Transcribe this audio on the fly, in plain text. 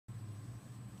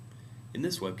In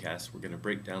this webcast, we're going to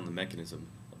break down the mechanism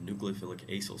of nucleophilic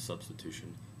acyl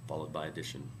substitution followed by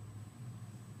addition.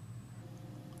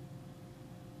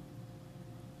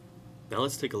 Now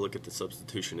let's take a look at the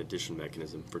substitution-addition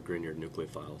mechanism for Grignard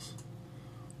nucleophiles.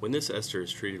 When this ester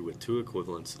is treated with two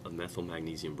equivalents of methyl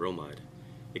magnesium bromide,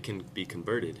 it can be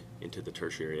converted into the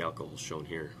tertiary alcohols shown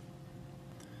here.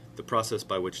 The process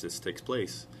by which this takes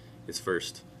place is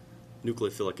first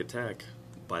nucleophilic attack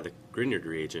by the Grignard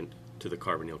reagent to the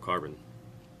carbonyl carbon.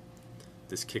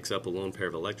 This kicks up a lone pair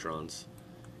of electrons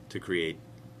to create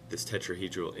this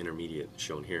tetrahedral intermediate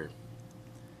shown here.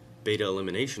 Beta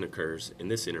elimination occurs in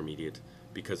this intermediate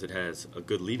because it has a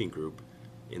good leaving group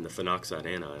in the phenoxide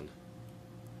anion.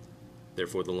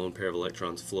 Therefore, the lone pair of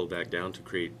electrons flow back down to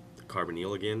create the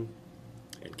carbonyl again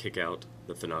and kick out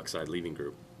the phenoxide leaving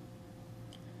group.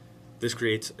 This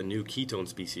creates a new ketone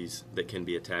species that can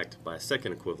be attacked by a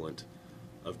second equivalent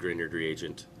of Grignard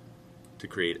reagent to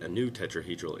create a new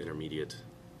tetrahedral intermediate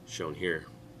shown here.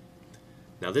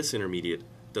 Now this intermediate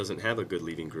doesn't have a good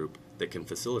leaving group that can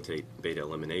facilitate beta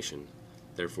elimination.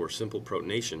 Therefore, simple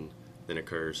protonation then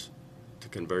occurs to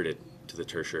convert it to the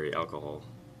tertiary alcohol.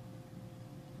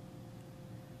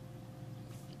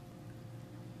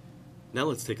 Now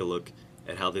let's take a look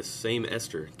at how this same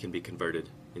ester can be converted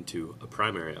into a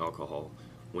primary alcohol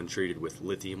when treated with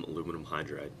lithium aluminum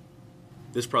hydride.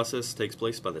 This process takes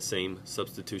place by the same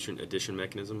substitution-addition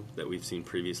mechanism that we've seen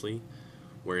previously,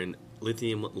 wherein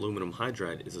lithium aluminum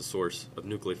hydride is a source of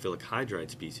nucleophilic hydride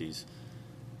species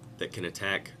that can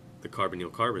attack the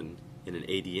carbonyl carbon in an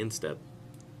ADN step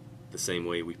the same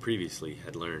way we previously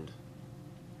had learned.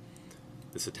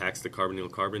 This attacks the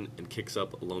carbonyl carbon and kicks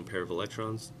up a lone pair of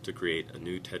electrons to create a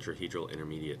new tetrahedral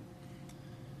intermediate.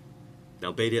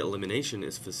 Now beta elimination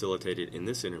is facilitated in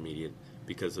this intermediate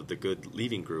because of the good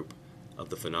leaving group of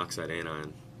the phenoxide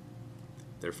anion.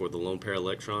 Therefore, the lone pair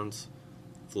electrons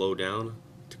flow down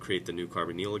to create the new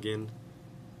carbonyl again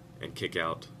and kick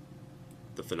out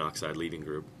the phenoxide leaving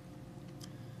group.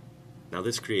 Now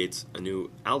this creates a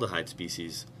new aldehyde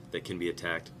species that can be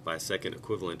attacked by a second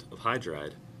equivalent of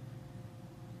hydride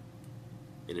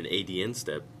in an ADN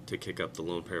step to kick up the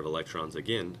lone pair of electrons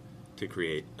again to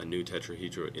create a new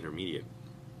tetrahedral intermediate.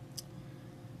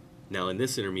 Now in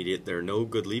this intermediate there are no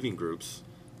good leaving groups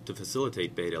to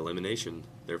facilitate beta elimination,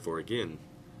 therefore again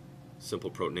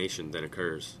simple protonation then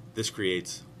occurs. This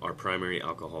creates our primary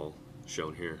alcohol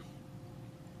shown here.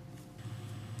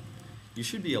 You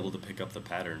should be able to pick up the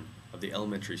pattern of the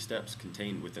elementary steps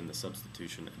contained within the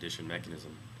substitution-addition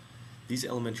mechanism. These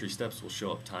elementary steps will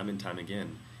show up time and time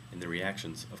again in the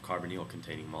reactions of carbonyl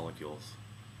containing molecules.